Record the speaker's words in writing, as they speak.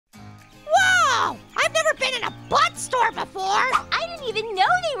been in a butt store before? I didn't even know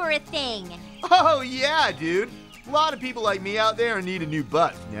they were a thing. Oh yeah, dude. A lot of people like me out there need a new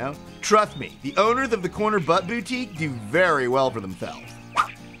butt, you know? Trust me, the owners of the Corner Butt Boutique do very well for themselves.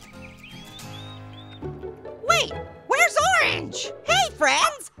 Wait, where's Orange? Hey,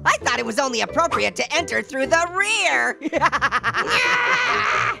 friends! I thought it was only appropriate to enter through the rear.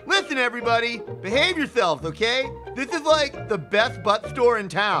 Listen, everybody, behave yourselves, okay? This is like the best butt store in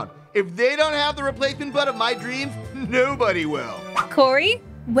town. If they don't have the replacement butt of my dreams, nobody will. Corey,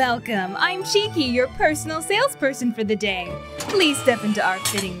 welcome. I'm Cheeky, your personal salesperson for the day. Please step into our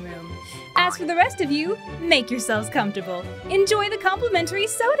fitting room. As for the rest of you, make yourselves comfortable. Enjoy the complimentary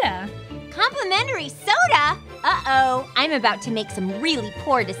soda. Complimentary soda? Uh-oh, I'm about to make some really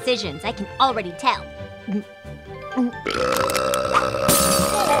poor decisions, I can already tell. I'm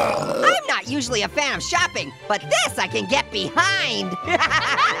not usually a fan of shopping, but this I can get behind.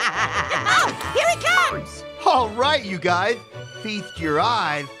 Oh, here he comes! All right, you guys, feast your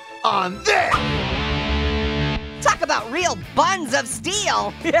eyes on this! Talk about real buns of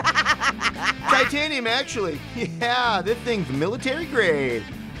steel. Titanium, actually. Yeah, this thing's military grade.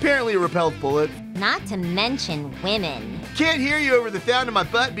 Apparently it repels bullets. Not to mention women. Can't hear you over the sound of my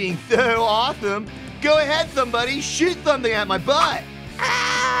butt being so awesome. Go ahead, somebody, shoot something at my butt.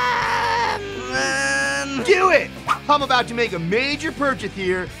 Do it! I'm about to make a major purchase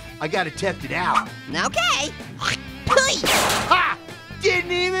here. I gotta test it out. Okay. Ha!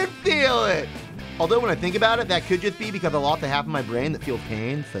 Didn't even feel it. Although when I think about it, that could just be because I lost the half of my brain that feels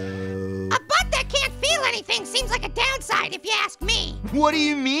pain, so... A butt that can't feel anything seems like a downside if you ask me. What do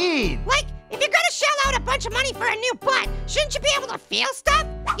you mean? Like, if you're gonna shell out a bunch of money for a new butt, shouldn't you be able to feel stuff?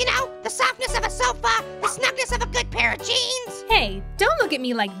 You know, the softness of a sofa, the snugness of a good pair of jeans. Hey, don't look at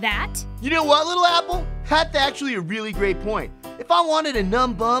me like that. You know what, little apple? That's actually a really great point. If I wanted a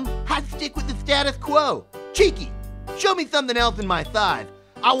numb bum, I'd stick with the status quo. Cheeky, show me something else in my thighs.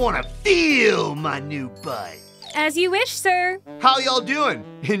 I want to feel my new butt. As you wish, sir. How y'all doing?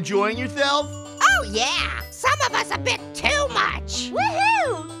 Enjoying yourselves? Oh yeah, some of us a bit too much.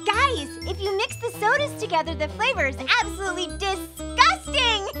 Woohoo! Guys, if you mix the sodas together, the flavor is absolutely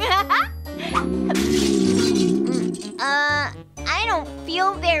disgusting! I don't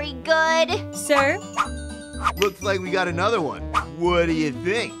feel very good. Sir? Looks like we got another one. What do you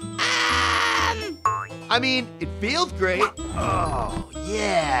think? I mean, it feels great. Oh,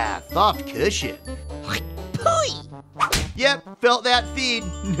 yeah, soft cushion. Pooey. Yep, felt that feed.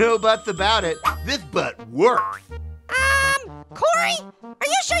 No buts about it. This butt works. Corey, are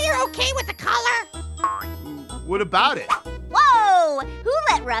you sure you're okay with the color? What about it? Whoa! Who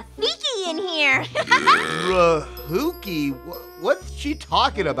let Rafiki in here? Rahuki? What's she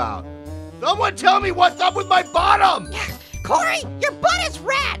talking about? Someone tell me what's up with my bottom! Corey, your butt is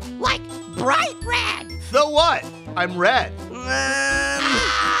red, like bright red. So what? I'm red.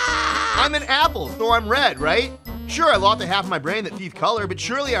 I'm an apple, so I'm red, right? Sure, I lost the half of my brain that sees color, but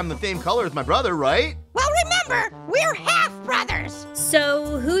surely I'm the same color as my brother, right? Well, remember, we're half brothers.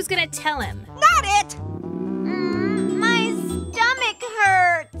 So who's gonna tell him? Not it. My stomach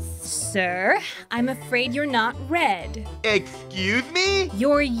hurts. Sir, I'm afraid you're not red. Excuse me?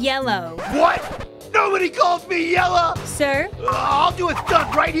 You're yellow. What? Nobody calls me yellow! Sir? I'll do a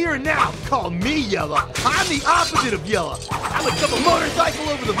stunt right here and now. Call me yellow. I'm the opposite of yellow. I would jump a motorcycle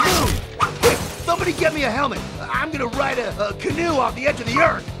over the moon. Quick, somebody get me a helmet. I'm gonna ride a canoe off the edge of the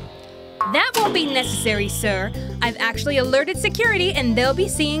earth. That won't be necessary, sir. I've actually alerted security and they'll be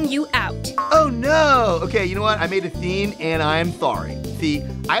seeing you out. Oh no! Okay, you know what? I made a scene and I'm sorry. See,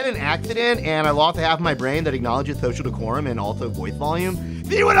 I had an accident and I lost half of my brain that acknowledges social decorum and also voice volume.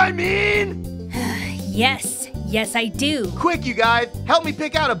 See what I mean? Yes, I do. Quick, you guys, help me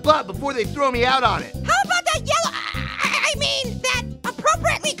pick out a butt before they throw me out on it. How about that yellow, I mean, that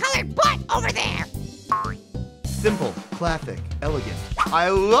appropriately colored butt over there? Simple, classic, elegant. I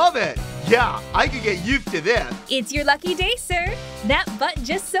love it! Yeah, I could get used to this. It's your lucky day, sir. That butt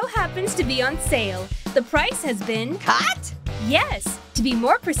just so happens to be on sale. The price has been... Cut? Yes. To be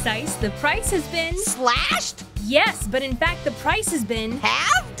more precise, the price has been... Slashed? Yes, but in fact, the price has been...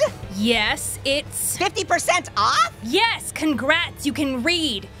 Halved? Yes, it's... 50% off? Yes, congrats, you can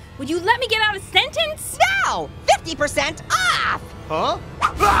read. Would you let me get out a sentence? No! 50% off! Huh?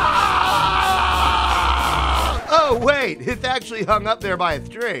 Ah! Oh, wait, it's actually hung up there by a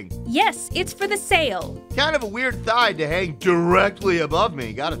string. Yes, it's for the sale. Kind of a weird side to hang directly above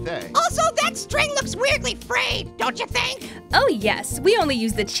me, gotta say. Also, that string looks weirdly frayed, don't you think? Oh yes, we only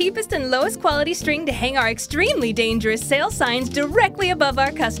use the cheapest and lowest quality string to hang our extremely dangerous sale signs directly above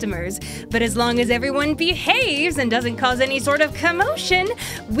our customers. But as long as everyone behaves and doesn't cause any sort of commotion,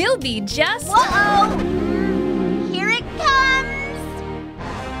 we'll be just... Whoa!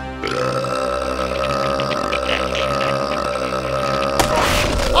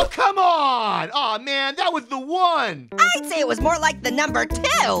 Aw, man, that was the one. I'd say it was more like the number 2.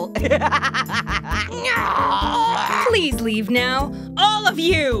 Please leave now, all of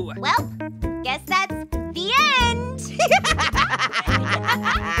you! Well, guess that's the end.